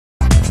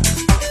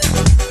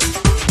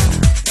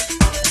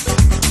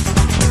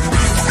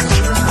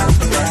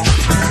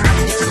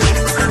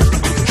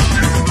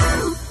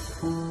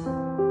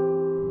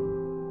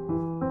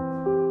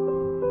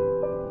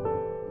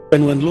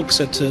When one looks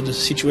at the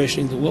situation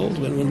in the world,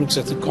 when one looks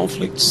at the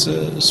conflicts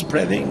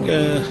spreading,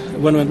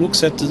 when one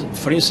looks at,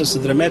 for instance, the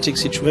dramatic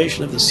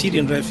situation of the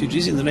Syrian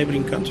refugees in the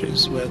neighboring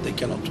countries, where they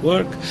cannot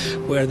work,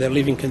 where their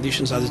living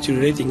conditions are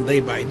deteriorating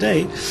day by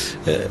day,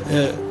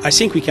 I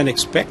think we can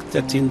expect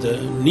that in the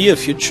near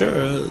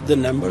future the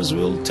numbers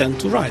will tend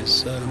to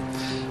rise.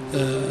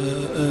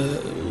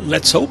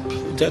 Let's hope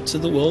that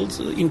the world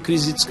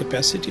increases its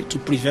capacity to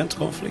prevent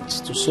conflicts,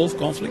 to solve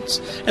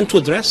conflicts, and to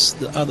address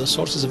the other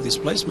sources of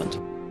displacement.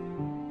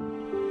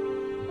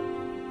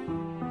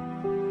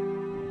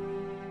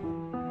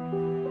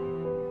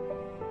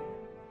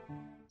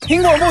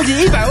 苹果募集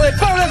100位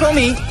爆料公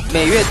民，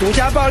每月独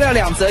家爆料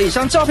2则以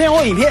上照片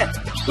或影片，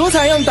如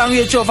采用当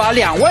月就发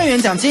2万元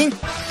奖金。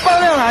爆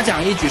料拿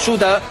奖一举数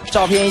得，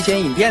照片1000，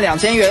影片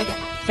2000元。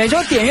每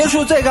周点阅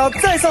数最高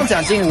再送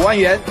奖金5万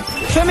元。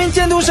全民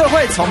监督社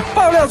会，从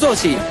爆料做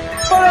起。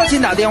爆料请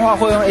打电话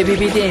或用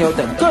APP 电邮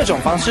等各种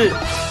方式。